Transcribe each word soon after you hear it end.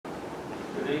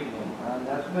evening. Ron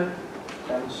Nesbitt,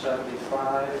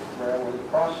 1075 Railway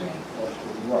Crossing,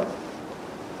 Westwood, New York.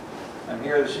 I'm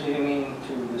here this evening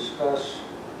to discuss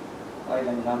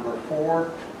item number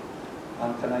 4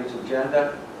 on tonight's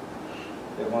agenda.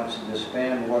 It wants to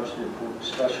disband the Webster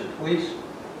Special Police,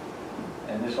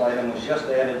 and this item was just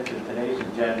added to today's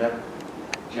agenda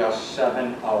just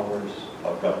 7 hours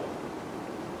ago.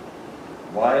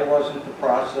 Why wasn't the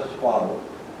process followed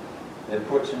that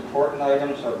puts important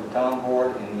items of the town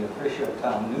board in the official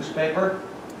town newspaper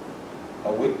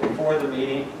a week before the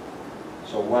meeting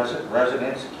so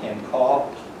residents can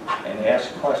call and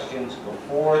ask questions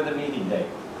before the meeting date?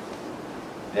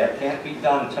 That can't be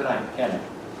done tonight, can it?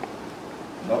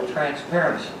 No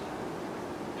transparency.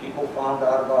 People found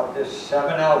out about this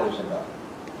 7 hours ago.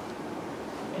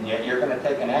 And yet you're going to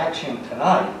take an action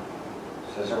tonight,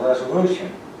 says a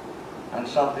resolution, on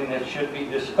something that should be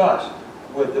discussed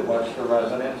with the Webster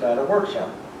residents at a workshop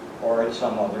or at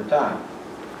some other time.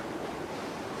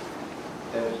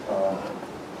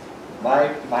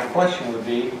 My question would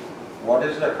be, what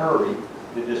is the hurry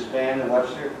to disband the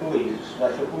Webster Police,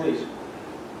 Special Police,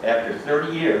 after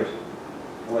 30 years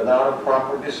without a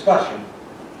proper discussion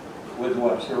with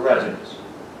Webster residents?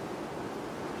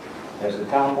 Has the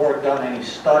town board done any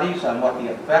studies on what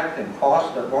the effect and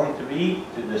cost are going to be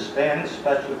to disband the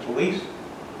Special Police?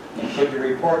 And could you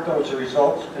report those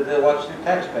results to the Webster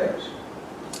taxpayers?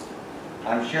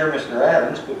 I'm sure Mr.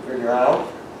 Adams could figure out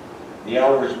the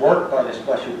hours worked by the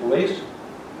Special Police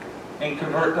and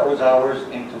convert those hours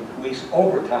into police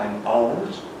overtime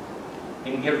hours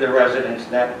and give the residents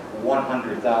that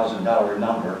 $100,000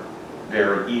 number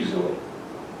very easily.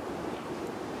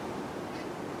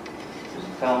 Is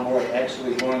the town board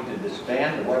actually going to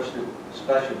disband the Webster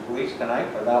Special Police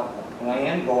tonight without a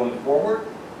plan going forward?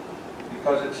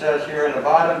 Because it says here in the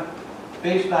bottom,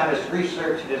 based on this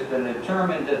research, it has been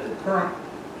determined that the current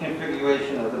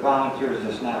configuration of the volunteers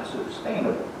is not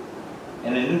sustainable,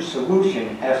 and a new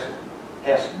solution has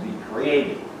to be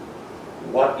created.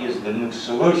 What is the new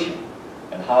solution,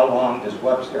 and how long does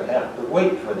Webster have to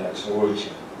wait for that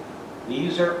solution?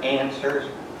 These are answers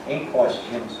and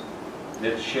questions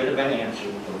that should have been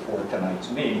answered before tonight's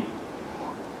meeting.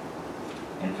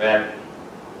 In fact,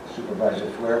 Supervisor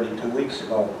Flaherty 2 weeks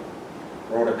ago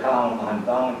wrote a column on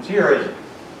volunteerism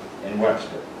in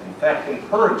Webster, in fact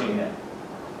encouraging it.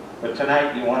 But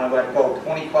tonight you want to let go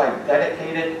 25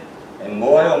 dedicated and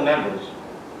loyal members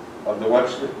of the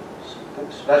Webster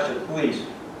Special Police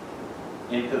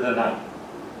into the night.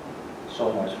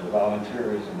 So much for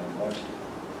volunteerism in Webster.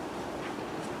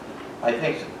 I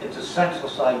think it's a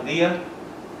senseless idea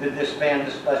to disband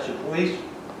the Special Police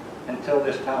until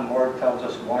this town board tells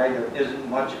us why there isn't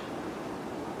much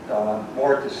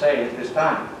more to say at this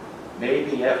time.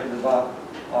 Maybe after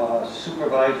the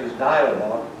supervisor's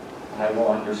dialogue, I will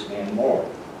understand more.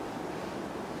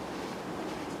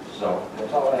 So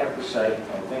that's all I have to say.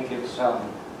 I think it's not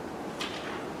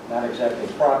exactly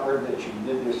proper that you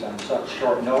did this on such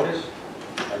short notice.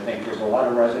 I think there's a lot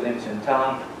of residents in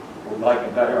town who would like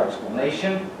a better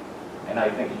explanation, and I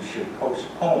think you should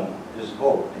postpone this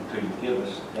vote until you give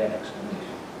us that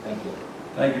explanation. Thank you.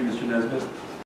 Thank you, Mr. Nesbitt.